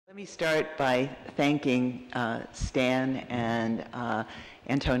Let me start by thanking Stan and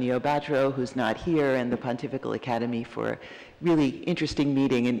Antonio Batro, who's not here, and the Pontifical Academy for a really interesting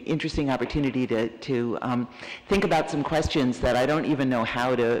meeting and interesting opportunity to think about some questions that I don't even know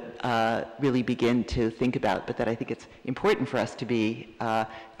how to really begin to think about, but that I think it's important for us to be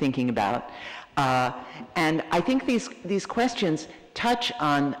thinking about. And I think these questions touch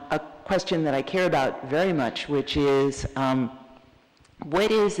on a question that I care about very much, which is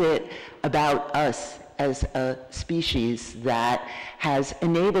what is it about us as a species that has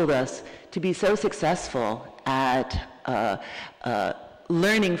enabled us to be so successful at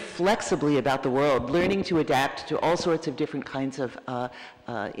learning flexibly about the world, learning to adapt to all sorts of different kinds of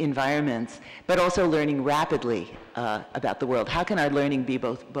environments, but also learning rapidly about the world? How can our learning be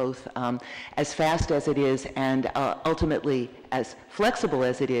both as fast as it is and ultimately as flexible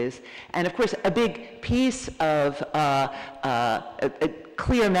as it is? And of course, a big piece of a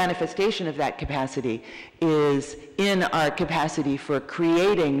clear manifestation of that capacity is in our capacity for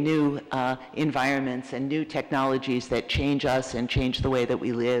creating new environments and new technologies that change us and change the way that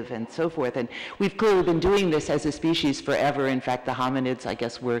we live and so forth. And we've clearly been doing this as a species forever. In fact, the hominids, I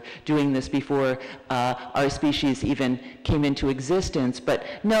guess, were doing this before our species even came into existence. But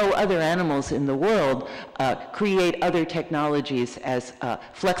no other animals in the world create other technologies as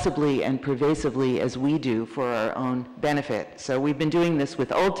flexibly and pervasively as we do for our own benefit. So we've been doing this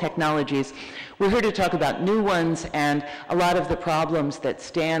with old technologies. We're here to talk about new ones, and a lot of the problems that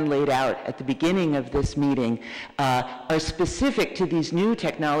Stan laid out at the beginning of this meeting are specific to these new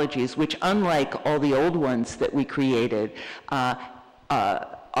technologies, which, unlike all the old ones that we created,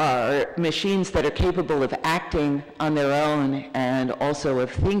 are machines that are capable of acting on their own and also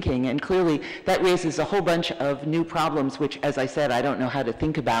of thinking. And clearly that raises a whole bunch of new problems, which, as I said, I don't know how to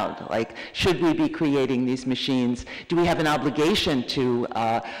think about. Like, should we be creating these machines? Do we have an obligation to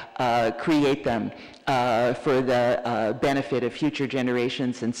create them for the benefit of future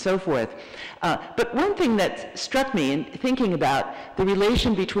generations and so forth? But one thing that struck me in thinking about the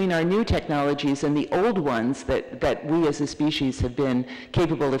relation between our new technologies and the old ones that we as a species have been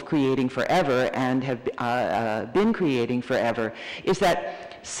capable of creating forever and have been creating forever is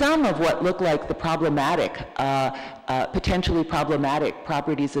that some of what look like the problematic, potentially problematic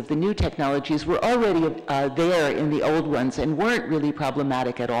properties of the new technologies were already there in the old ones and weren't really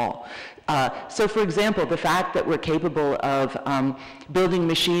problematic at all. So for example, the fact that we're capable of building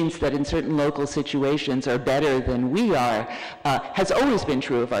machines that in certain local situations are better than we are has always been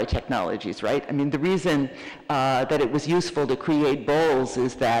true of our technologies, right? I mean, the reason that it was useful to create bowls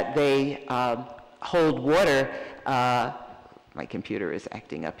is that they hold water. My computer is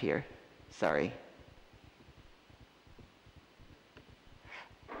acting up here. Sorry.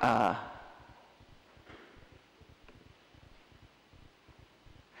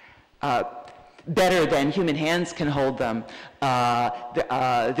 Better than human hands can hold them.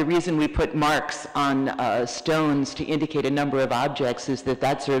 The reason we put marks on stones to indicate a number of objects is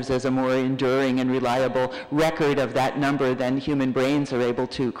that serves as a more enduring and reliable record of that number than human brains are able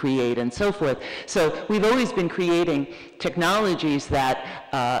to create, and so forth. So we've always been creating technologies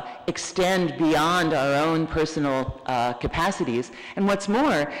that extend beyond our own personal capacities. And what's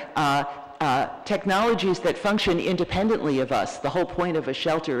more, technologies that function independently of us. The whole point of a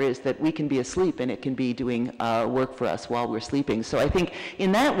shelter is that we can be asleep and it can be doing work for us while we're sleeping. So I think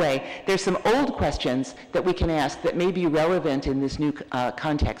in that way, there's some old questions that we can ask that may be relevant in this new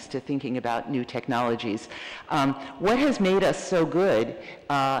context to thinking about new technologies. What has made us so good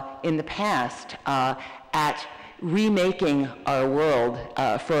in the past at remaking our world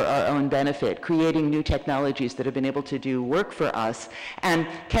for our own benefit, creating new technologies that have been able to do work for us? And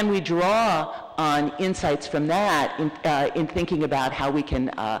can we draw on insights from that in thinking about how we can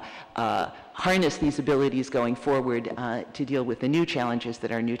harness these abilities going forward to deal with the new challenges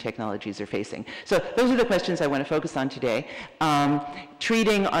that our new technologies are facing? So those are the questions I want to focus on today.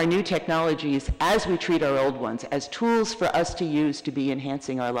 Treating our new technologies as we treat our old ones, as tools for us to use to be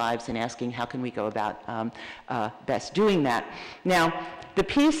enhancing our lives, and asking how can we go about best doing that. Now, the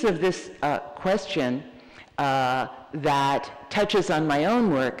piece of this question that touches on my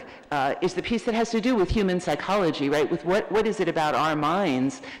own work is the piece that has to do with human psychology, right? With what is it about our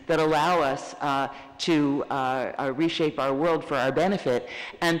minds that allow us to reshape our world for our benefit?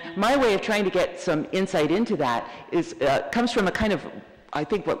 And my way of trying to get some insight into that is comes from a kind of, I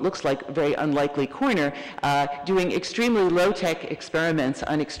think, what looks like a very unlikely corner, doing extremely low-tech experiments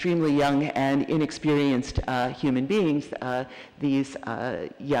on extremely young and inexperienced human beings, these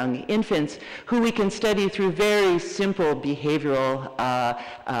young infants, who we can study through very simple behavioral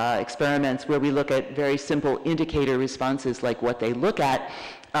experiments where we look at very simple indicator responses like what they look at,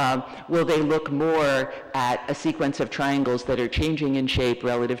 Will they look more at a sequence of triangles that are changing in shape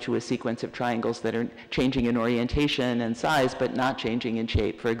relative to a sequence of triangles that are changing in orientation and size but not changing in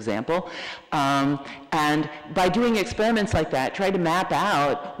shape, for example? And by doing experiments like that, try to map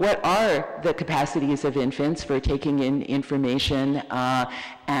out what are the capacities of infants for taking in information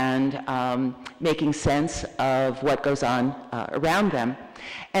and making sense of what goes on around them.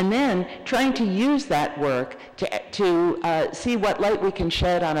 And then trying to use that work to see what light we can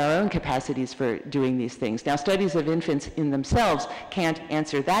shed on our own capacities for doing these things. Now, studies of infants in themselves can't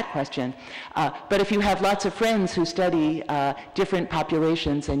answer that question, but if you have lots of friends who study different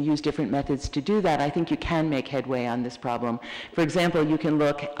populations and use different methods to do that, I think you can make headway on this problem. For example, you can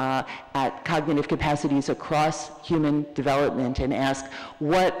look at cognitive capacities across human development and ask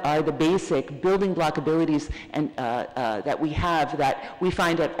what are the basic building block abilities and, that we have that we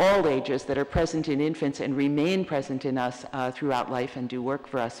find at all ages that are present in infants and remain present in us throughout life and do work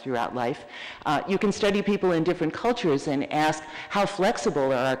for us throughout life. You can study people in different cultures and ask how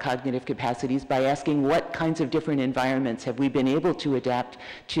flexible are our cognitive capacities by asking what kinds of different environments have we been able to adapt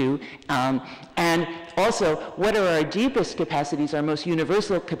to, and also what are our deepest capacities, our most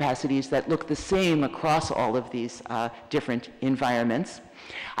universal capacities that look the same across all of these different environments.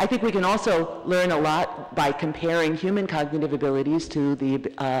 I think we can also learn a lot by comparing human cognitive abilities to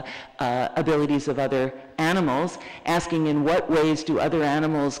the abilities of other animals, asking in what ways do other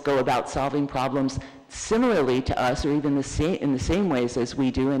animals go about solving problems similarly to us or even in the same ways as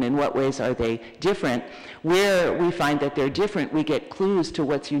we do, and in what ways are they different. Where we find that they're different, we get clues to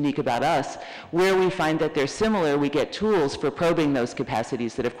what's unique about us. Where we find that they're similar, we get tools for probing those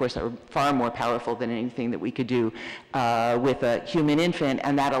capacities that, of course, are far more powerful than anything that we could do with a human infant,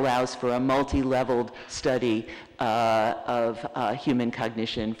 and that allows for a multi-leveled study of human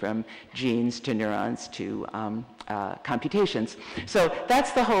cognition, from genes to neurons to computations. So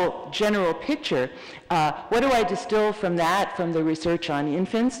that's the whole general picture. What do I distill from that, from the research on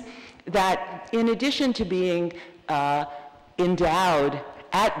infants? That in addition to being endowed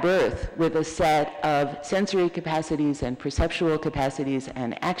at birth with a set of sensory capacities and perceptual capacities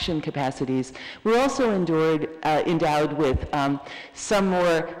and action capacities, we're also endowed with some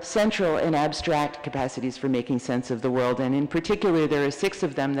more central and abstract capacities for making sense of the world. And in particular, there are 6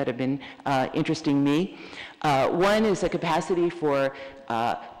 of them that have been interesting me. One is a capacity for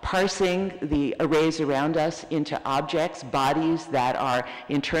parsing the arrays around us into objects, bodies that are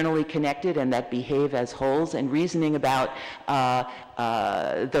internally connected and that behave as wholes, and reasoning about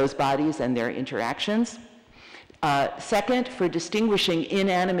those bodies and their interactions. Second, for distinguishing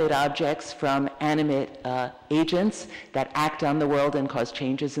inanimate objects from animate agents that act on the world and cause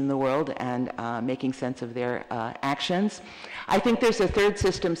changes in the world, and making sense of their actions. I think there's a third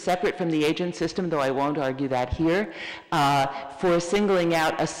system separate from the agent system, though I won't argue that here, for singling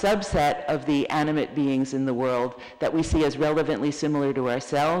out a subset of the animate beings in the world that we see as relevantly similar to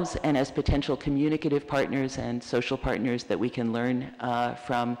ourselves and as potential communicative partners and social partners that we can learn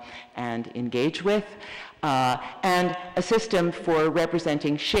from and engage with. And a system for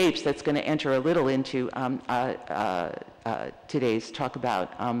representing shapes that's going to enter a little into today's talk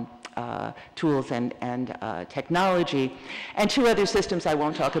about tools and technology. And 2 other systems I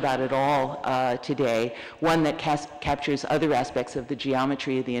won't talk about at all today. One that captures other aspects of the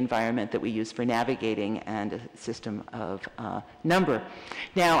geometry of the environment that we use for navigating, and a system of number.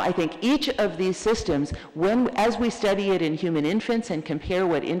 Now, I think each of these systems, as we study it in human infants and compare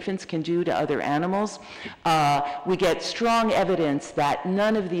what infants can do to other animals, we get strong evidence that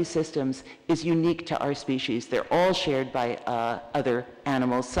none of these systems is unique to our species. They're all shared by other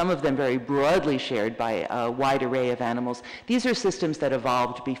animals, some of them very broadly shared by a wide array of animals. These are systems that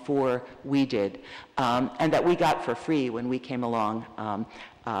evolved before we did, and that we got for free when we came along,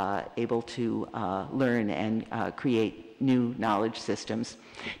 able to learn and create new knowledge systems.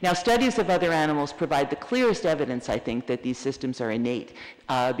 Now, studies of other animals provide the clearest evidence, I think, that these systems are innate,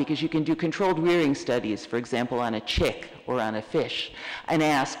 because you can do controlled rearing studies, for example, on a chick or on a fish, and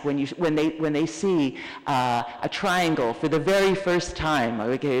ask when they see a triangle for the very first time.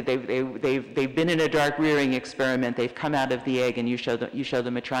 Okay, they've been in a dark rearing experiment. They've come out of the egg, and you show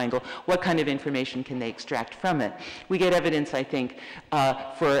them a triangle. What kind of information can they extract from it? We get evidence, I think,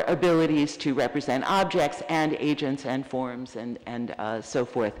 for abilities to represent objects and agents and forms and so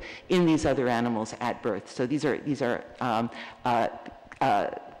forth in these other animals at birth. So these are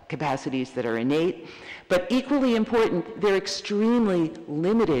capacities that are innate, but equally important, they're extremely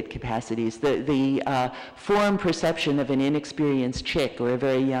limited capacities. The form perception of an inexperienced chick or a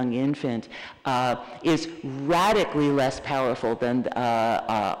very young infant is radically less powerful than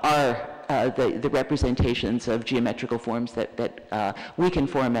our the representations of geometrical forms that we can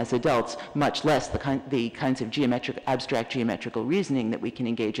form as adults, much less the kinds of abstract geometrical reasoning that we can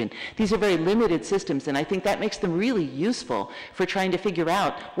engage in. These are very limited systems, and I think that makes them really useful for trying to figure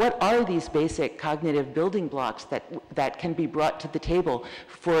out what are these basic cognitive building blocks that can be brought to the table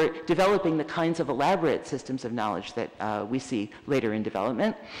for developing the kinds of elaborate systems of knowledge that we see later in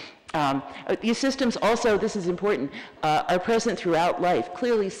development. These systems also, this is important, are present throughout life.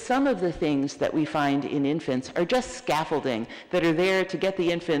 Clearly, some of the things that we find in infants are just scaffolding that are there to get the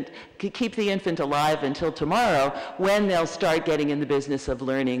infant, keep the infant alive until tomorrow, when they'll start getting in the business of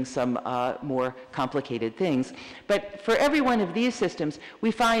learning some more complicated things. But for every one of these systems,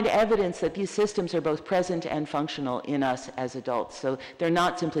 we find evidence that these systems are both present and functional in us as adults. So they're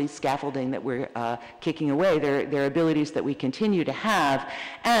not simply scaffolding that we're kicking away. They're abilities that we continue to have.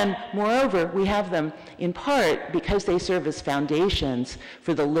 And moreover, we have them in part because they serve as foundations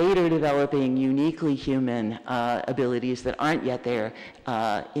for the later developing uniquely human abilities that aren't yet there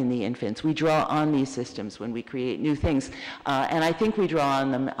in the infants. We draw on these systems when we create new things. And I think we draw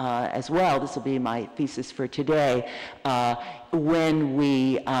on them as well. This will be my thesis for today. When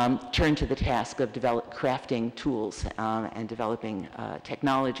we turn to the task of crafting tools and developing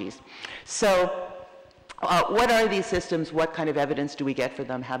technologies. So what are these systems? What kind of evidence do we get for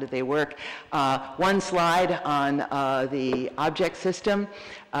them? How do they work? One slide on the object system.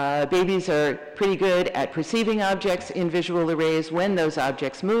 Babies are pretty good at perceiving objects in visual arrays when those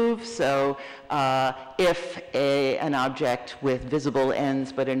objects move. So if an object with visible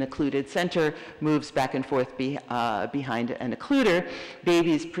ends but an occluded center moves back and forth behind an occluder,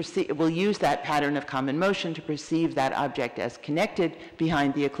 babies will use that pattern of common motion to perceive that object as connected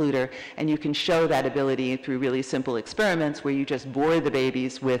behind the occluder. And you can show that ability through really simple experiments where you just bore the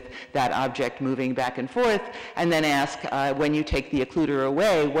babies with that object moving back and forth, and then ask, when you take the occluder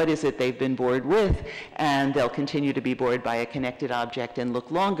away, what is it they've been bored with? And they'll continue to be bored by a connected object and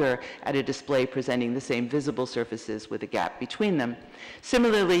look longer at a display presenting the same visible surfaces with a gap between them.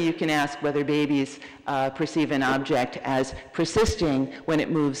 Similarly, you can ask whether babies perceive an object as persisting when it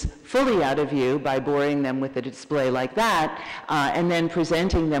moves fully out of view by boring them with a display like that, and then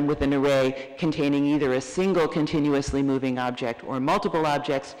presenting them with an array containing either a single continuously moving object or multiple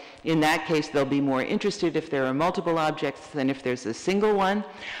objects. In that case, they'll be more interested if there are multiple objects than if there's a single one.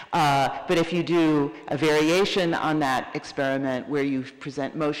 But if you do a variation on that experiment where you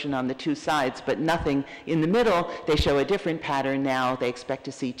present motion on the two sides but nothing in the middle, they show a different pattern now. They expect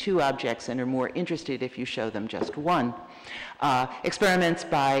to see two objects and are more interested if you show them just one. Experiments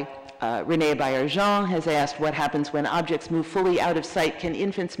by René Baillargeon has asked what happens when objects move fully out of sight. Can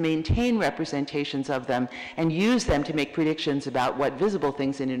infants maintain representations of them and use them to make predictions about what visible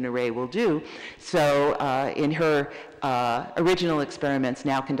things in an array will do? So in her original experiments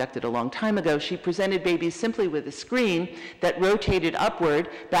now conducted a long time ago, she presented babies simply with a screen that rotated upward,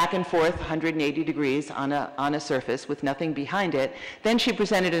 back and forth 180 degrees on a surface with nothing behind it. Then she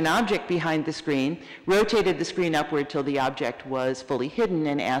presented an object behind the screen, rotated the screen upward till the object was fully hidden,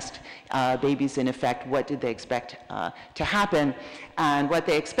 and asked babies, in effect, what did they expect to happen. And what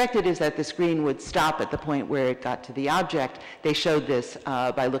they expected is that the screen would stop at the point where it got to the object. They showed this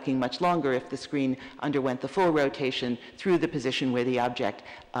by looking much longer if the screen underwent the full rotation through the position where the object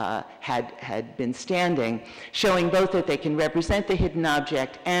had been standing, showing both that they can represent the hidden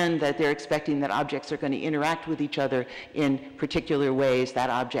object and that they're expecting that objects are going to interact with each other in particular ways. That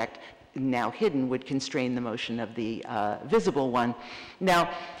object, now hidden, would constrain the motion of the visible one.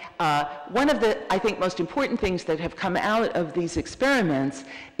 Now, one of the, I think, most important things that have come out of these experiments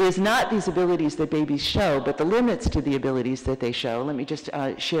is not these abilities that babies show, but the limits to the abilities that they show. Let me just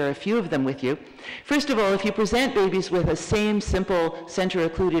share a few of them with you. First of all, if you present babies with a same simple center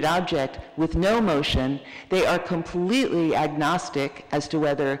occluded object with no motion, they are completely agnostic as to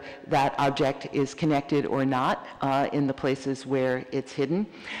whether that object is connected or not in the places where it's hidden.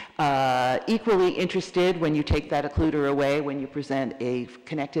 Equally interested when you take that occluder away, when you present a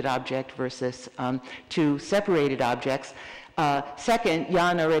connected object versus two separated objects. Second,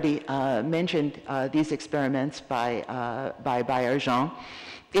 Jan already mentioned these experiments by Baillargeon.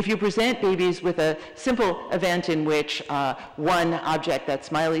 If you present babies with a simple event in which one object, that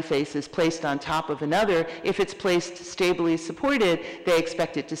smiley face, is placed on top of another, if it's placed stably supported, they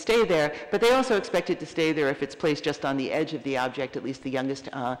expect it to stay there, but they also expect it to stay there if it's placed just on the edge of the object. At least the youngest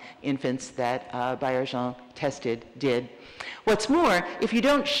infants that Baillargeon tested did. What's more, if you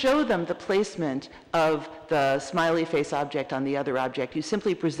don't show them the placement of the smiley face object on the other object, you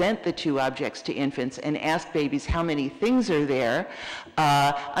simply present the two objects to infants and ask babies how many things are there.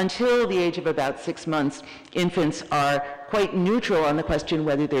 Until the age of about 6 months, infants are quite neutral on the question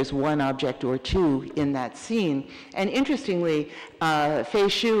whether there's one object or two in that scene. And interestingly, Fei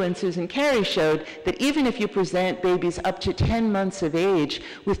Xu and Susan Carey showed that even if you present babies up to 10 months of age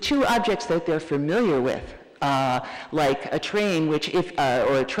with two objects that they're familiar with, like a train, which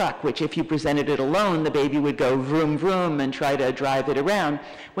or a truck, which if you presented it alone, the baby would go vroom, vroom and try to drive it around.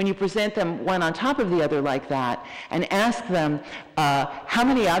 When you present them one on top of the other like that and ask them, how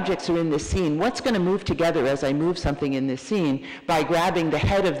many objects are in this scene? What's going to move together as I move something in this scene? By grabbing the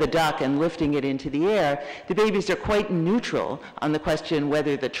head of the duck and lifting it into the air, the babies are quite neutral on the question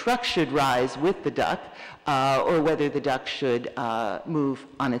whether the truck should rise with the duck or whether the duck should move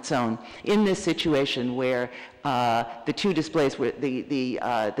on its own. In this situation where the two displays were,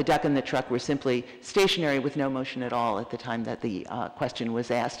 the duck and the truck were simply stationary with no motion at all at the time that the question was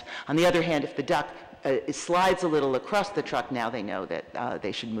asked. On the other hand, if the duck slides a little across the truck, now they know that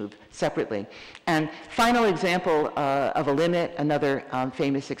they should move separately. And final example of a limit, another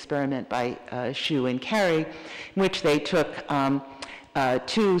famous experiment by Xu and Carey, in which they took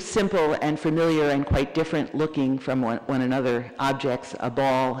two simple and familiar and quite different looking from one another objects, a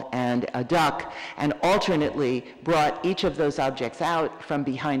ball and a duck, and alternately brought each of those objects out from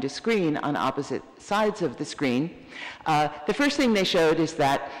behind a screen on opposite sides of the screen. The first thing they showed is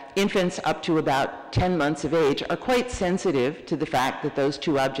that infants up to about 10 months of age are quite sensitive to the fact that those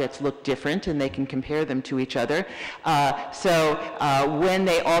two objects look different and they can compare them to each other. So when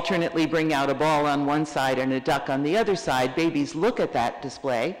they alternately bring out a ball on one side and a duck on the other side, babies look at that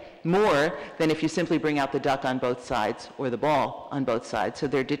display more than if you simply bring out the duck on both sides or the ball on both sides. So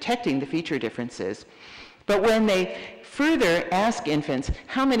they're detecting the feature differences. But when they further ask infants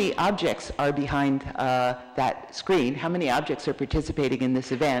how many objects are behind that screen, how many objects are participating in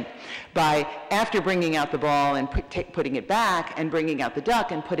this event, by after bringing out the ball and putting it back and bringing out the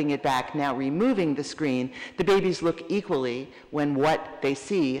duck and putting it back, now removing the screen, the babies look equally when what they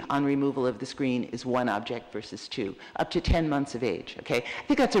see on removal of the screen is one object versus two, up to 10 months of age. Okay, I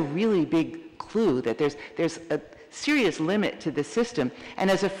think that's a really big clue that there's a serious limit to the system.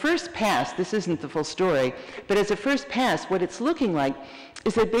 And as a first pass, this isn't the full story, but as a first pass, what it's looking like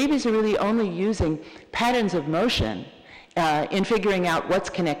is that babies are really only using patterns of motion in figuring out what's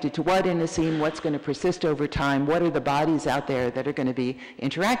connected to what in the scene, what's going to persist over time, what are the bodies out there that are going to be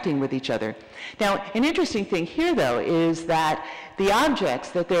interacting with each other. Now, an interesting thing here, though, is that the objects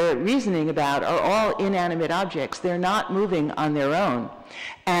that they're reasoning about are all inanimate objects. They're not moving on their own.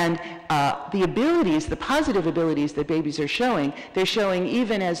 And the abilities, the positive abilities that babies are showing, they're showing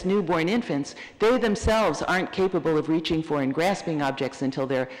even as newborn infants. They themselves aren't capable of reaching for and grasping objects until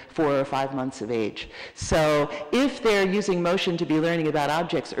they're 4 or 5 months of age. So if they're using motion to be learning about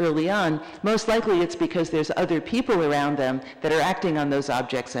objects early on, most likely it's because there's other people around them that are acting on those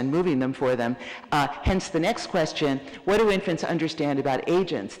objects and moving them for them. Hence the next question, what do infants understand about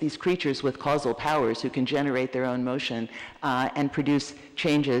agents, these creatures with causal powers who can generate their own motion and produce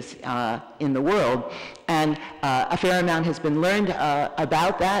changes in the world? And a fair amount has been learned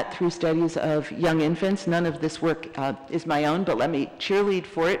about that through studies of young infants. None of this work is my own, but let me cheerlead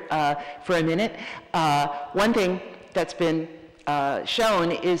for it for a minute. One thing that's been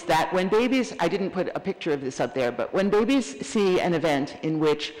shown is that when babies, I didn't put a picture of this up there, but when babies see an event in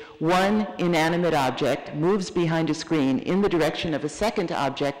which one inanimate object moves behind a screen in the direction of a second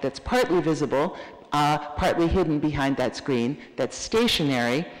object that's partly visible, partly hidden behind that screen, that's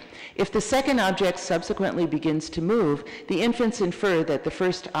stationary, if the second object subsequently begins to move, the infants infer that the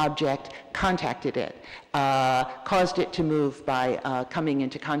first object contacted it, caused it to move by coming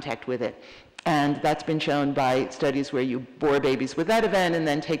into contact with it. And that's been shown by studies where you bore babies with that event and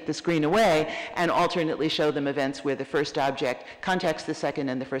then take the screen away and alternately show them events where the first object contacts the second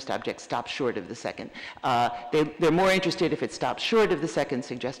and the first object stops short of the second. They're more interested if it stops short of the second,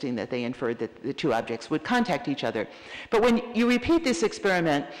 suggesting that they inferred that the two objects would contact each other. But when you repeat this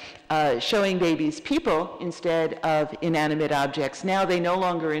experiment, showing babies people instead of inanimate objects, now they no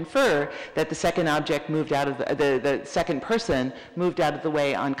longer infer that the second object moved out of the second person moved out of the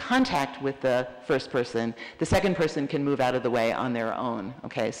way on contact with the first person. The second person can move out of the way on their own.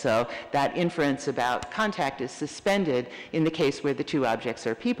 Okay, so that inference about contact is suspended in the case where the two objects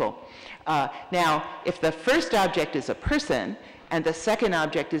are people. Now, if the first object is a person and the second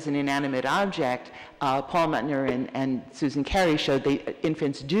object is an inanimate object, Paul Muttner and Susan Carey showed that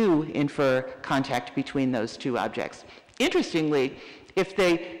infants do infer contact between those two objects. Interestingly, if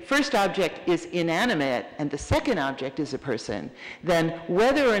the first object is inanimate and the second object is a person, then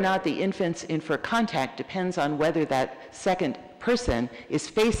whether or not the infants infer contact depends on whether that second person is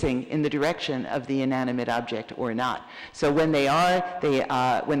facing in the direction of the inanimate object or not. So when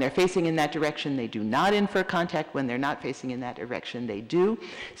when they're facing in that direction, they do not infer contact. When they're not facing in that direction, they do,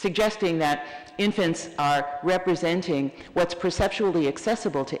 suggesting that infants are representing what's perceptually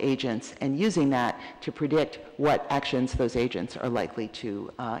accessible to agents and using that to predict what actions those agents are likely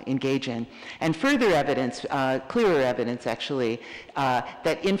to engage in. And further evidence, clearer evidence actually,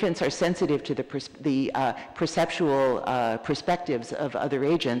 that infants are sensitive to the perceptual perspectives of other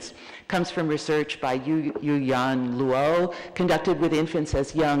agents comes from research by Yu-Yan Luo, conducted with infants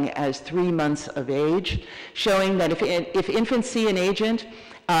as young as 3 months of age, showing that if infants see an agent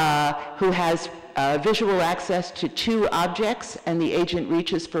who has visual access to 2 objects and the agent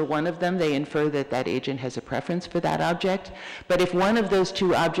reaches for one of them, they infer that that agent has a preference for that object. But if one of those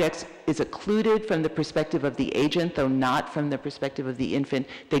 2 objects is occluded from the perspective of the agent, though not from the perspective of the infant,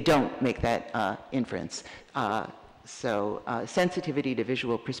 they don't make that inference. So sensitivity to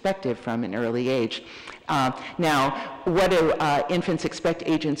visual perspective from an early age. Now, what do infants expect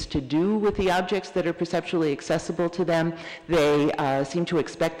agents to do with the objects that are perceptually accessible to them? They seem to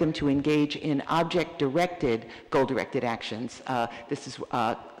expect them to engage in object-directed, goal-directed actions. This is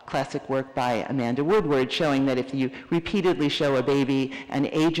classic work by Amanda Woodward, showing that if you repeatedly show a baby an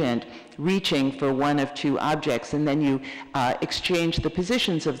agent reaching for one of 2 objects, and then you exchange the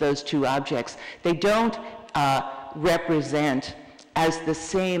positions of those 2 objects, they don't represent as the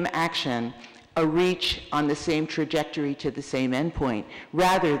same action a reach on the same trajectory to the same endpoint.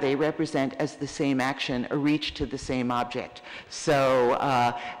 Rather, they represent as the same action a reach to the same object. So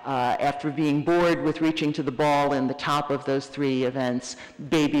after being bored with reaching to the ball in the top of those 3 events,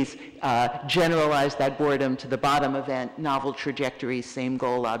 babies generalize that boredom to the bottom event, novel trajectory, same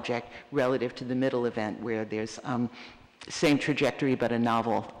goal object, relative to the middle event where there's same trajectory but a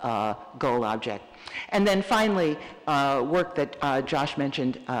novel goal object. And then finally, work that Josh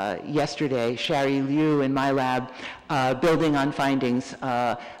mentioned yesterday, Shari Liu in my lab, building on findings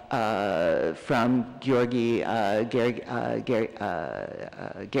from Georgi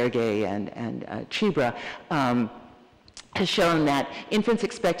Gergely and Chibra, has shown that infants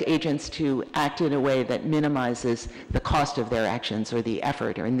expect agents to act in a way that minimizes the cost of their actions or the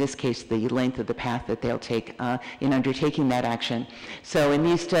effort, or in this case, the length of the path that they'll take in undertaking that action. So in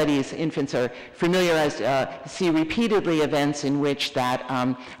these studies, infants are familiarized, see repeatedly events in which that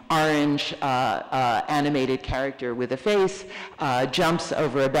orange animated character with a face jumps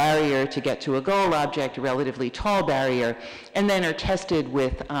over a barrier to get to a goal object, a relatively tall barrier, and then are tested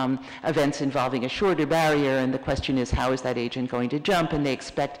with events involving a shorter barrier, and the question is, how is that agent going to jump? And they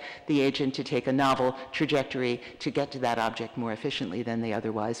expect the agent to take a novel trajectory to get to that object more efficiently than they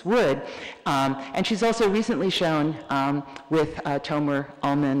otherwise would. And she's also recently shown with Tomer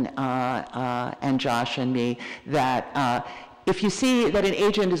Ullman and Josh and me that if you see that an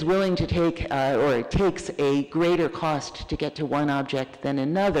agent is willing to take, or it takes a greater cost to get to one object than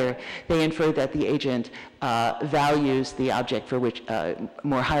another, they infer that the agent values the object for which,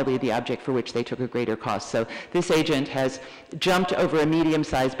 more highly the object for which they took a greater cost. So this agent has jumped over a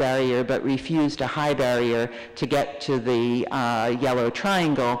medium-sized barrier but refused a high barrier to get to the yellow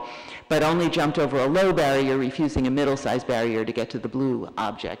triangle, but only jumped over a low barrier, refusing a middle-sized barrier to get to the blue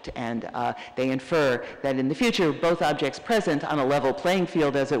object. And they infer that in the future, both objects present on a level playing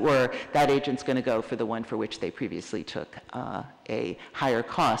field, as it were, that agent's going to go for the one for which they previously took a higher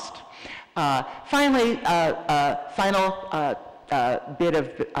cost. Finally, final bit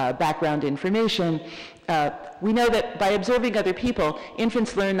of background information. We know that by observing other people,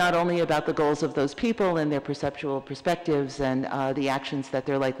 infants learn not only about the goals of those people and their perceptual perspectives and the actions that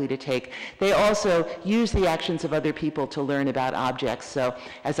they're likely to take, they also use the actions of other people to learn about objects. So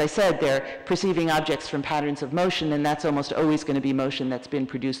as I said, they're perceiving objects from patterns of motion, and that's almost always going to be motion that's been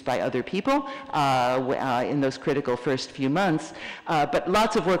produced by other people in those critical first few months. But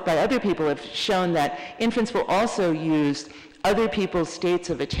lots of work by other people have shown that infants will also use other people's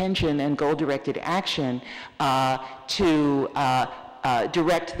states of attention and goal-directed action to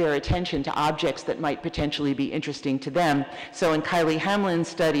direct their attention to objects that might potentially be interesting to them. So in Kylie Hamlin's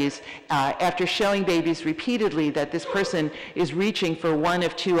studies, after showing babies repeatedly that this person is reaching for one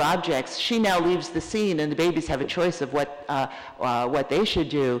of 2 objects, she now leaves the scene and the babies have a choice of what they should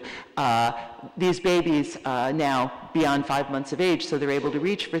do. these babies now beyond 5 months of age, so they're able to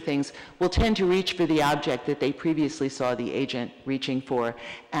reach for things, will tend to reach for the object that they previously saw the agent reaching for.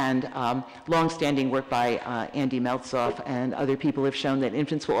 And long-standing work by Andy Meltzoff and other people have shown that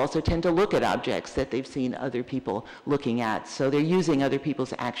infants will also tend to look at objects that they've seen other people looking at. So they're using other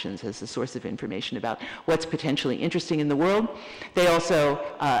people's actions as a source of information about what's potentially interesting in the world. They also,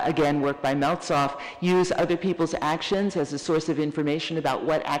 again, work by Meltzoff, use other people's actions as a source of information about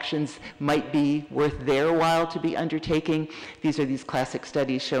what actions might be worth their while to be undertaking. These are these classic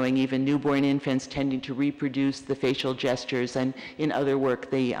studies showing even newborn infants tending to reproduce the facial gestures and, in other work,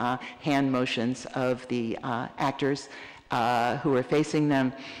 the hand motions of the actors who are facing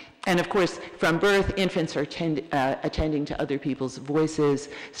them. And of course, from birth, infants are attending to other people's voices,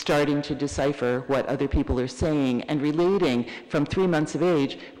 starting to decipher what other people are saying, and relating, from 3 months of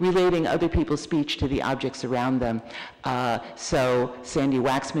age, relating other people's speech to the objects around them. So Sandy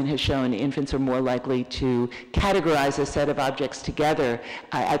Waxman has shown infants are more likely to categorize a set of objects together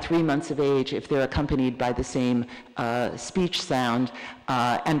at 3 months of age if they're accompanied by the same speech sound.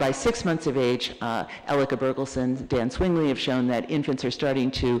 And by 6 months of age, Elika Bergelson, Dan Swingley have shown that infants are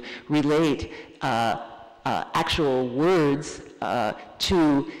starting to relate actual words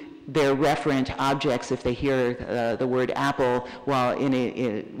to their referent objects if they hear the word apple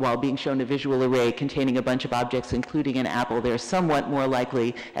while being shown a visual array containing a bunch of objects, including an apple. They're somewhat more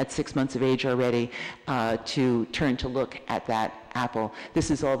likely at 6 months of age already to turn to look at that apple.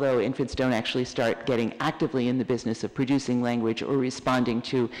 This is although infants don't actually start getting actively in the business of producing language or responding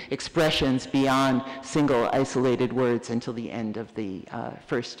to expressions beyond single isolated words until the end of the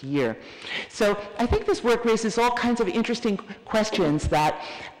first year. So I think this work raises all kinds of interesting questions that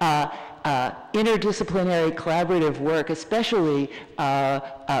interdisciplinary collaborative work, especially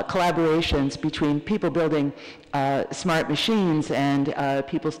collaborations between people building smart machines and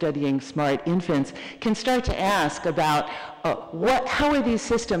people studying smart infants, can start to ask about how are these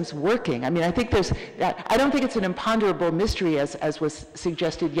systems working? I mean, I think I don't think it's an imponderable mystery as was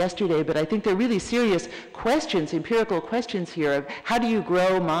suggested yesterday, but I think there are really serious questions, empirical questions here of how do you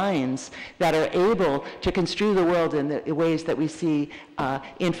grow minds that are able to construe the world in the ways that we see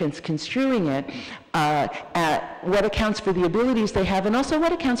infants construing it, what accounts for the abilities they have, and also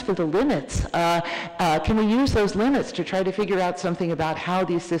what accounts for the limits. Can we use those limits to try to figure out something about how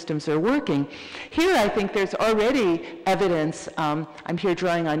these systems are working? Here, I think there's already evidence. I'm here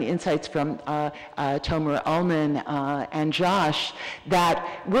drawing on insights from Tomer Ullman and Josh,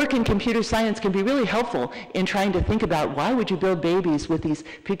 that work in computer science can be really helpful in trying to think about why would you build babies with these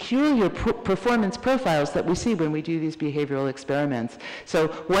peculiar performance profiles that we see when we do these behavioral experiments. So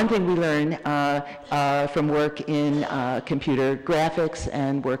one thing we learn from work in computer graphics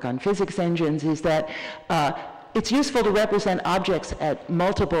and work on physics engines is that it's useful to represent objects at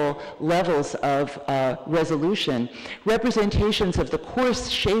multiple levels of resolution. Representations of the coarse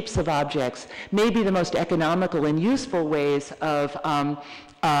shapes of objects may be the most economical and useful ways of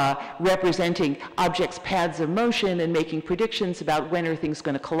representing objects' paths of motion and making predictions about when are things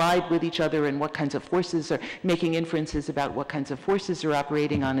going to collide with each other and what kinds of forces are making inferences about what kinds of forces are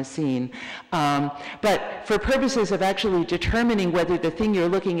operating on a scene. But for purposes of actually determining whether the thing you're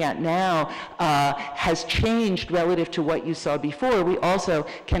looking at now has changed relative to what you saw before, we also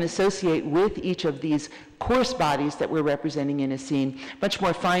can associate with each of these coarse bodies that we're representing in a scene much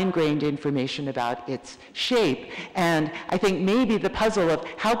more fine-grained information about its shape. And I think maybe the puzzle of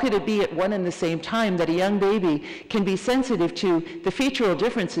how could it be at one and the same time that a young baby can be sensitive to the featural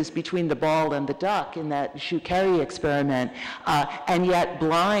differences between the ball and the duck in that Shuh-Carey experiment, and yet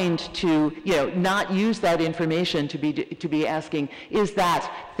blind to, not use that information to be asking, is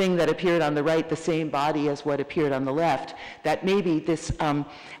that thing that appeared on the right the same body as what appeared on the left? That maybe this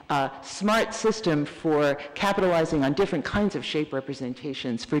smart system for capitalizing on different kinds of shape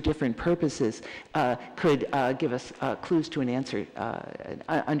representations for different purposes could give us clues to an answer,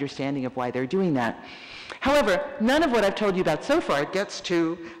 an understanding of why they're doing that. However, none of what I've told you about so far gets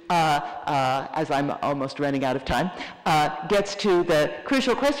to, as I'm almost running out of time, gets to the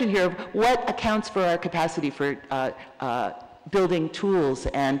crucial question here of what accounts for our capacity for building tools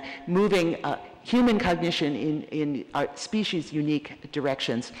and moving human cognition in our species' unique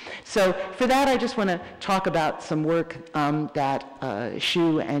directions. So for that, I just want to talk about some work that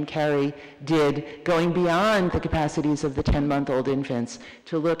Shuh and Carey did going beyond the capacities of the 10-month-old infants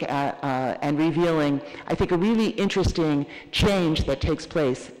to look at and revealing, I think, a really interesting change that takes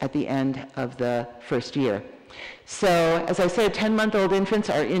place at the end of the first year. So, as I said, 10-month-old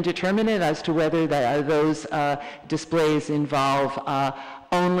infants are indeterminate as to whether those displays involve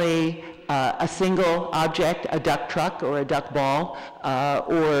only a single object, a duck truck or a duck ball,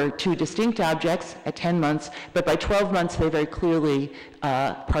 or two distinct objects at 10 months, but by 12 months they very clearly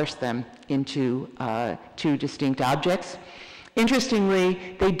parse them into two distinct objects.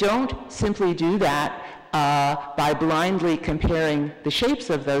 Interestingly, they don't simply do that by blindly comparing the shapes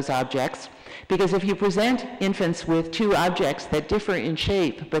of those objects, because if you present infants with two objects that differ in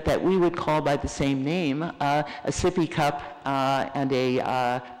shape, but that we would call by the same name, a sippy cup and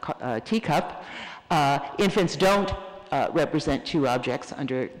a teacup, infants don't represent two objects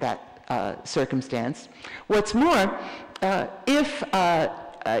under that circumstance. What's more, if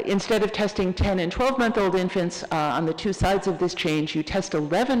instead of testing 10 and 12-month-old infants on the two sides of this change, you test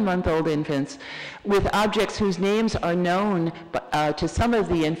 11-month-old infants with objects whose names are known to some of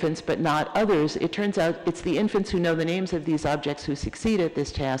the infants but not others. It turns out it's the infants who know the names of these objects who succeed at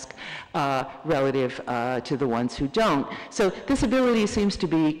this task relative to the ones who don't. So this ability seems to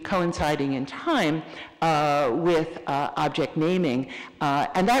be coinciding in time with object naming.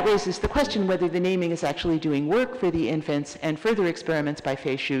 And that raises the question whether the naming is actually doing work for the infants, and further experiments by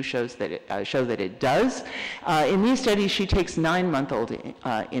Fei Xu show that it does. In these studies, she takes 9-month-old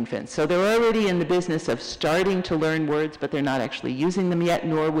infants. So they're already in the business of starting to learn words, but they're not actually using them yet,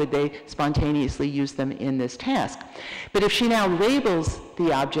 nor would they spontaneously use them in this task. But if she now labels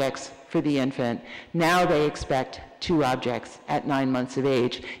the objects for the infant, now they expect two objects at 9 months of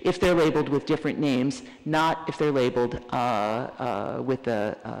age if they're labeled with different names, not if they're labeled with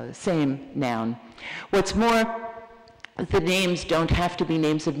the same noun. What's more, the names don't have to be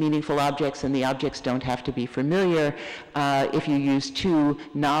names of meaningful objects, and the objects don't have to be familiar. If you use two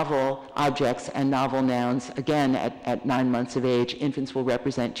novel objects and novel nouns, again, at 9 months of age, infants will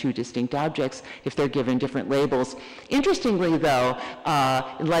represent two distinct objects if they're given different labels. Interestingly, though,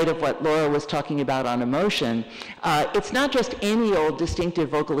 in light of what Laura was talking about on emotion, it's not just any old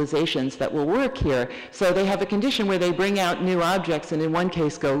distinctive vocalizations that will work here. So they have a condition where they bring out new objects, and in one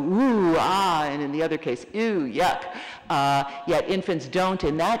case go, ooh, ah, and in the other case, ew, yuck. Yet infants don't,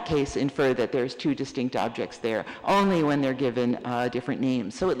 in that case, infer that there's two distinct objects there, only when they're given different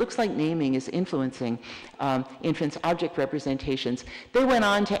names. So it looks like naming is influencing infants' object representations. They went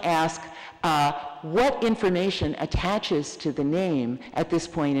on to ask what information attaches to the name at this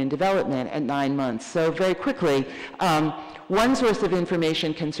point in development at 9 months. So very quickly, one source of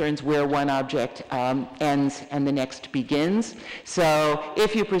information concerns where one object ends and the next begins. So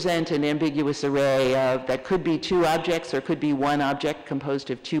if you present an ambiguous array that could be two objects or could be one object composed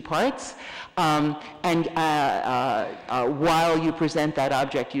of two parts, while you present that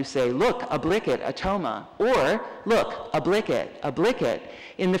object, you say, look, a blicket, a toma, or look, a blicket, a blicket.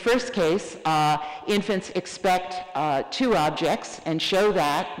 In the first case, infants expect two objects and show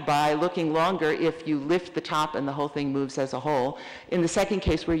that by looking longer if you lift the top and the whole thing moves as a whole. In the second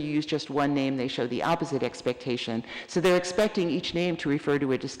case, where you use just one name, they show the opposite expectation. So they're expecting each name to refer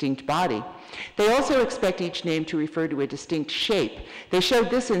to a distinct body. They also expect each name to refer to a distinct shape. They showed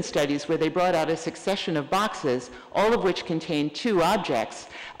this in studies where they brought out a succession of boxes, all of which contain two objects,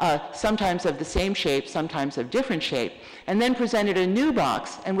 sometimes of the same shape, sometimes of different shape, and then presented a new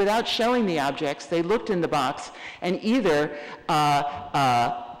box, and without showing the objects, they looked in the box and either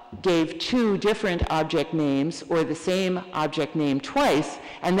gave two different object names or the same object name twice,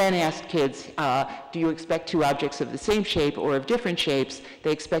 and then asked kids, do you expect two objects of the same shape or of different shapes?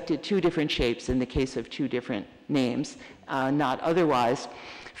 They expected two different shapes in the case of two different names, not otherwise.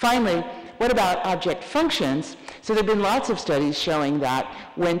 Finally, what about object functions? So there have been lots of studies showing that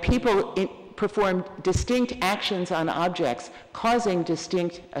when people perform distinct actions on objects causing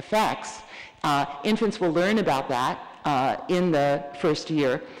distinct effects, infants will learn about that in the first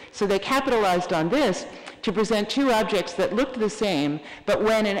year. So they capitalized on this to present two objects that looked the same, but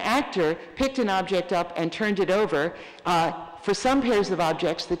when an actor picked an object up and turned it over, for some pairs of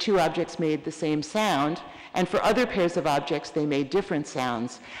objects, the two objects made the same sound, and for other pairs of objects, they made different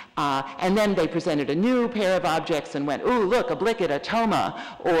sounds. And then they presented a new pair of objects and went, ooh, look, a blicket, a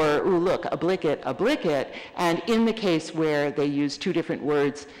toma, or ooh, look, a blicket, a blicket. And in the case where they used two different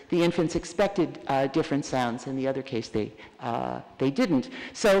words, the infants expected different sounds. In the other case, they didn't.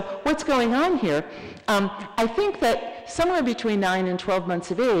 So what's going on here? I think that somewhere between 9 and 12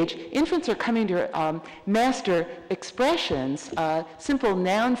 months of age, infants are coming to master expressions, simple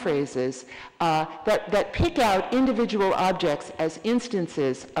noun phrases, that pick out individual objects as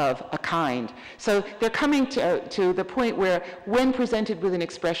instances of a kind. So they're coming to the point where when presented with an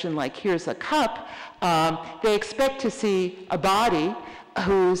expression like, here's a cup, they expect to see a body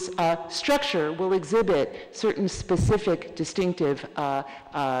whose structure will exhibit certain specific, distinctive,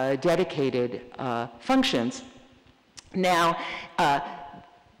 dedicated functions. Now,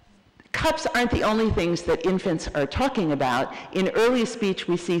 Cups aren't the only things that infants are talking about. In early speech,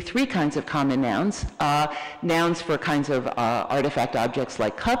 we see three kinds of common nouns. Nouns for kinds of artifact objects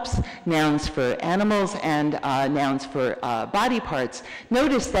like cups, nouns for animals, and nouns for body parts.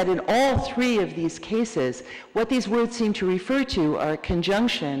 Notice that in all three of these cases, what these words seem to refer to are a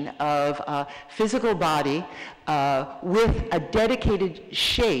conjunction of physical body with a dedicated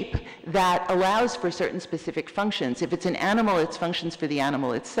shape that allows for certain specific functions. If it's an animal, it's functions for the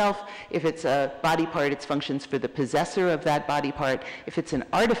animal itself. If it's a body part, it's functions for the possessor of that body part. If it's an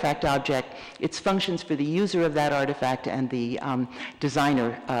artifact object, it's functions for the user of that artifact and the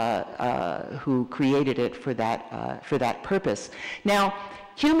designer who created it for that purpose. Now,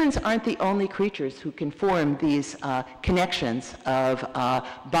 humans aren't the only creatures who can form these connections of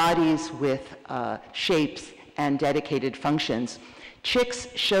bodies with shapes and dedicated functions. Chicks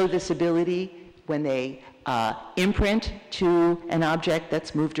show this ability when they imprint to an object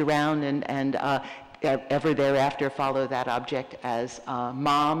that's moved around and ever thereafter follow that object as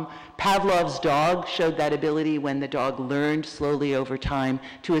mom. Pavlov's dog showed that ability when the dog learned slowly over time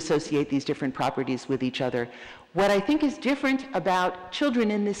to associate these different properties with each other. What I think is different about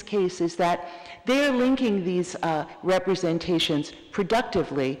children in this case is that they're linking these representations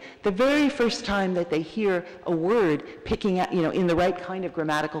productively the very first time that they hear a word picking out, in the right kind of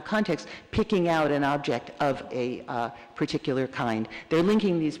grammatical context, picking out an object of a particular kind. They're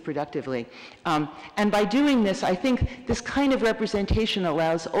linking these productively. And by doing this, I think this kind of representation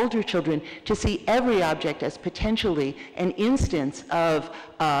allows older children to see every object as potentially an instance of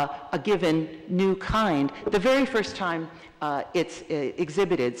a given new kind the very first time it's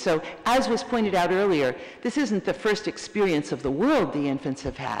exhibited. So as was pointed out earlier, this isn't the first experience of the world the infants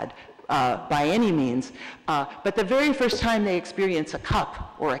have had by any means, but the very first time they experience a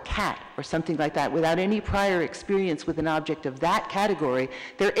cup or a cat or something like that without any prior experience with an object of that category,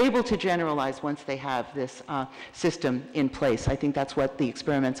 they're able to generalize once they have this system in place. I think that's what the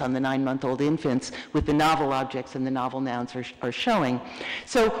experiments on the 9-month-old infants with the novel objects and the novel nouns are showing.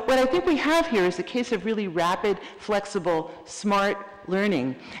 So what I think we have here is a case of really rapid, flexible, smart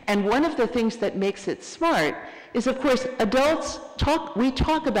learning. And one of the things that makes it smart is, of course, adults we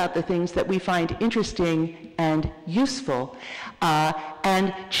talk about the things that we find interesting and useful,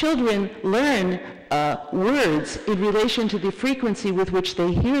 and children learn words in relation to the frequency with which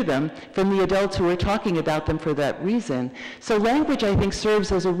they hear them from the adults who are talking about them for that reason. So language, I think,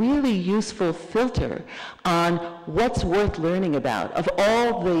 serves as a really useful filter on what's worth learning about. Of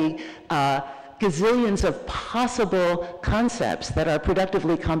all the gazillions of possible concepts that our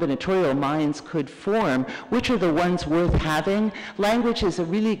productively combinatorial minds could form, which are the ones worth having? Language is a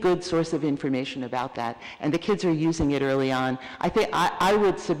really good source of information about that, and the kids are using it early on. I think I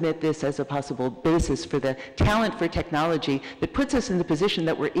would submit this as a possible basis for the talent for technology that puts us in the position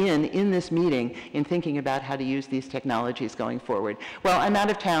that we're in this meeting in thinking about how to use these technologies going forward. Well, I'm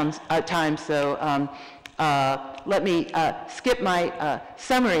out of time, so let me skip my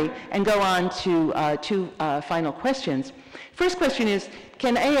summary and go on to two final questions. First question is,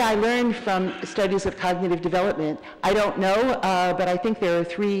 can AI learn from studies of cognitive development? I don't know, but I think there are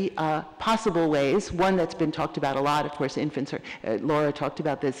three possible ways. One that's been talked about a lot, of course, infants are, Laura talked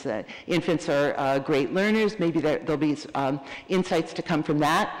about this, infants are great learners. Maybe there'll be insights to come from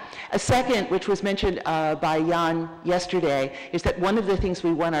that. A second, which was mentioned by Jan yesterday, is that one of the things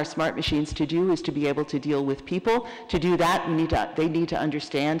we want our smart machines to do is to be able to deal with people. To do that, they need to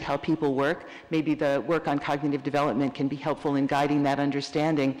understand how people work. Maybe the work on cognitive development can be helpful in guiding that understanding.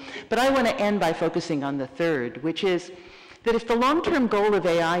 But I want to end by focusing on the third, which is that if the long-term goal of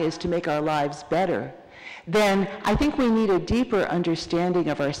AI is to make our lives better, then I think we need a deeper understanding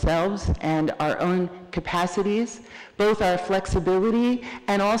of ourselves and our own capacities, both our flexibility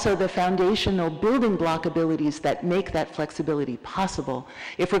and also the foundational building block abilities that make that flexibility possible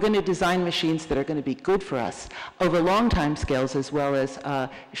if we're going to design machines that are going to be good for us over long time scales as well as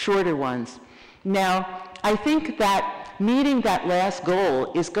shorter ones. Now, I think that meeting that last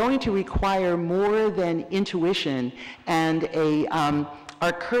goal is going to require more than intuition and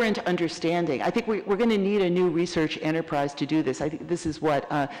our current understanding. I think we're going to need a new research enterprise to do this. I think this is what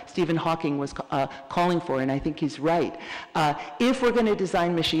Stephen Hawking was calling for, and I think he's right. If we're going to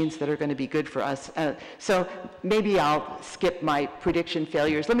design machines that are going to be good for us, so maybe I'll skip my prediction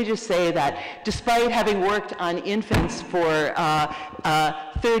failures. Let me just say that despite having worked on infants for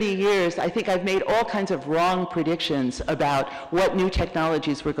 30 years, I think I've made all kinds of wrong predictions about what new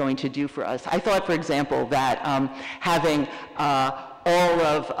technologies were going to do for us. I thought, for example, that having all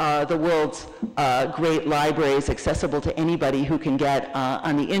of the world's great libraries accessible to anybody who can get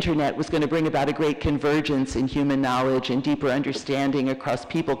on the internet was going to bring about a great convergence in human knowledge and deeper understanding across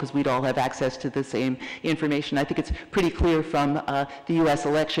people because we'd all have access to the same information. I think it's pretty clear from the US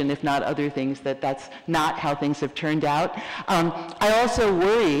election, if not other things, that that's not how things have turned out. I also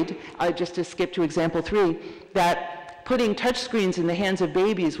worried, just to skip to example 3, that putting touchscreens in the hands of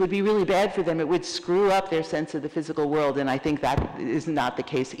babies would be really bad for them. It would screw up their sense of the physical world, and I think that is not the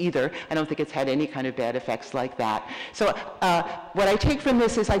case either. I don't think it's had any kind of bad effects like that. So what I take from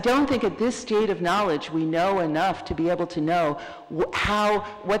this is I don't think at this state of knowledge we know enough to be able to know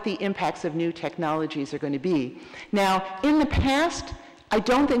what the impacts of new technologies are going to be. Now, in the past, I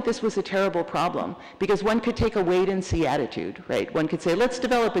don't think this was a terrible problem because one could take a wait and see attitude, right? One could say, let's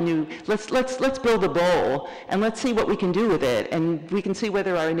develop a new, let's build a bowl and let's see what we can do with it, and we can see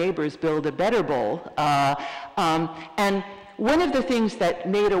whether our neighbors build a better bowl. And one of the things that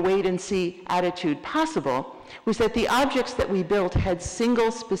made a wait and see attitude possible was that the objects that we built had single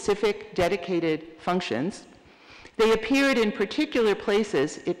specific dedicated functions. They appeared in particular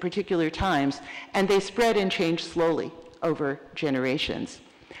places at particular times, and they spread and changed slowly over generations.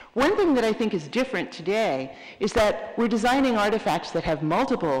 One thing that I think is different today is that we're designing artifacts that have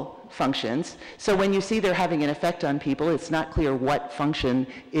multiple functions. So when you see they're having an effect on people, it's not clear what function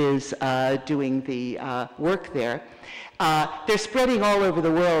is doing the work there. They're spreading all over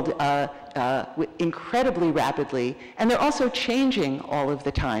the world incredibly rapidly, and they're also changing all of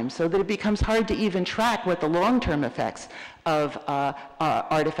the time, so that it becomes hard to even track what the long-term effects of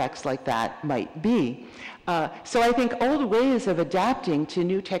artifacts like that might be. So I think old ways of adapting to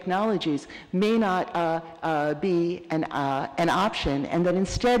new technologies may not be an option, and that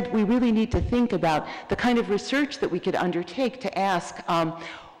instead we really need to think about the kind of research that we could undertake to ask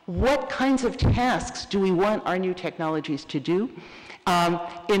what kinds of tasks do we want our new technologies to do?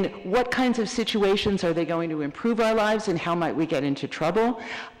 In what kinds of situations are they going to improve our lives, and how might we get into trouble?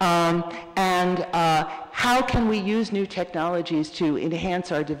 And how can we use new technologies to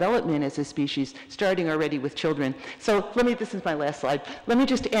enhance our development as a species, starting already with children? So this is my last slide. Let me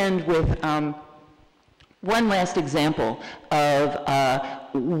just end with one last example of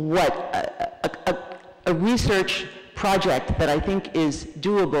what a research project that I think is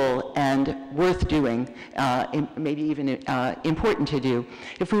doable and worth doing, maybe even important to do,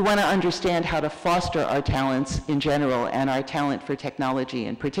 if we want to understand how to foster our talents in general and our talent for technology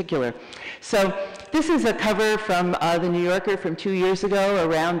in particular. So this is a cover from the New Yorker from 2 years ago,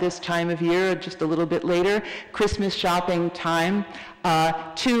 around this time of year, just a little bit later, Christmas shopping time.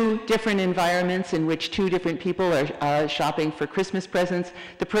 2 different environments in which 2 different people are shopping for Christmas presents.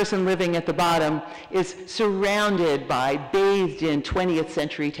 The person living at the bottom is surrounded by, bathed in 20th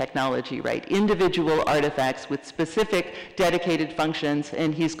century technology, right? Individual artifacts with specific dedicated functions,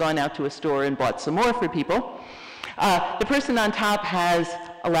 and he's gone out to a store and bought some more for people. The person on top has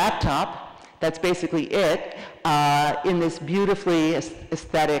a laptop. That's basically it, in this beautifully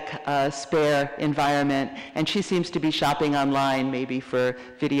aesthetic, spare environment. And she seems to be shopping online, maybe for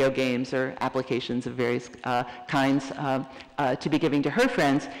video games or applications of various kinds to be giving to her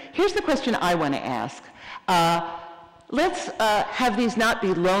friends. Here's the question I want to ask. Let's have these not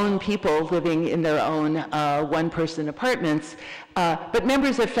be lone people living in their own one-person apartments, but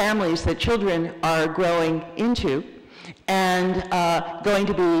members of families that children are growing into and going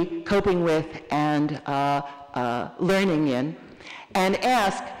to be coping with and learning in, and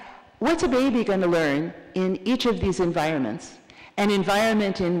ask, what's a baby going to learn in each of these environments? An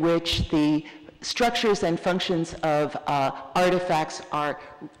environment in which the structures and functions of artifacts are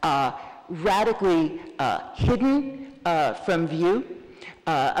radically hidden from view.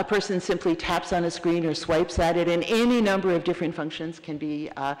 A person simply taps on a screen or swipes at it, and any number of different functions can be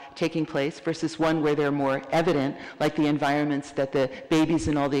taking place, versus one where they're more evident, like the environments that the babies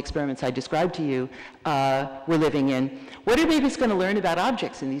in all the experiments I described to you were living in. What are babies going to learn about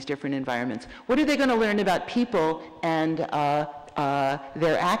objects in these different environments? What are they going to learn about people and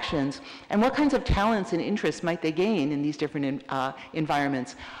their actions? And what kinds of talents and interests might they gain in these different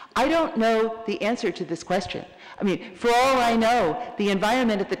environments? I don't know the answer to this question. I mean, for all I know, the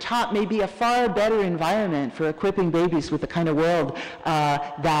environment at the top may be a far better environment for equipping babies with the kind of world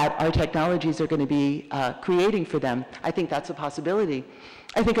that our technologies are going to be creating for them. I think that's a possibility.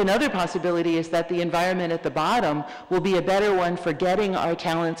 I think another possibility is that the environment at the bottom will be a better one for getting our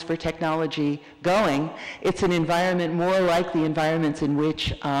talents for technology going. It's an environment more like the environments in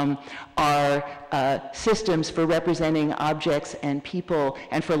which our systems for representing objects and people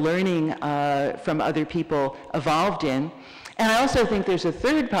and for learning from other people evolved in. And I also think there's a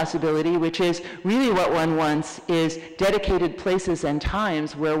third possibility, which is really what one wants is dedicated places and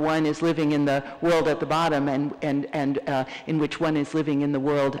times where one is living in the world at the bottom and in which one is living in the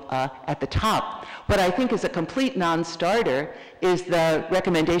world at the top. What I think is a complete non-starter is the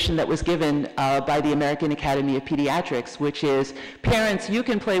recommendation that was given by the American Academy of Pediatrics, which is, parents, you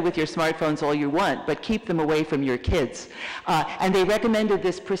can play with your smartphones all you want, but keep them away from your kids. And they recommended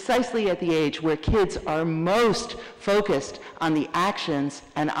this precisely at the age where kids are most focused on the actions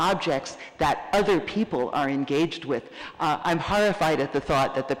and objects that other people are engaged with. I'm horrified at the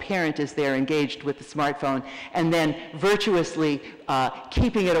thought that the parent is there engaged with the smartphone and then virtuously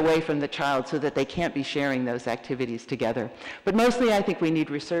keeping it away from the child so that they can't be sharing those activities together. But mostly I think we need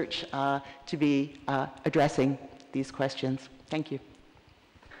research to be addressing these questions. Thank you.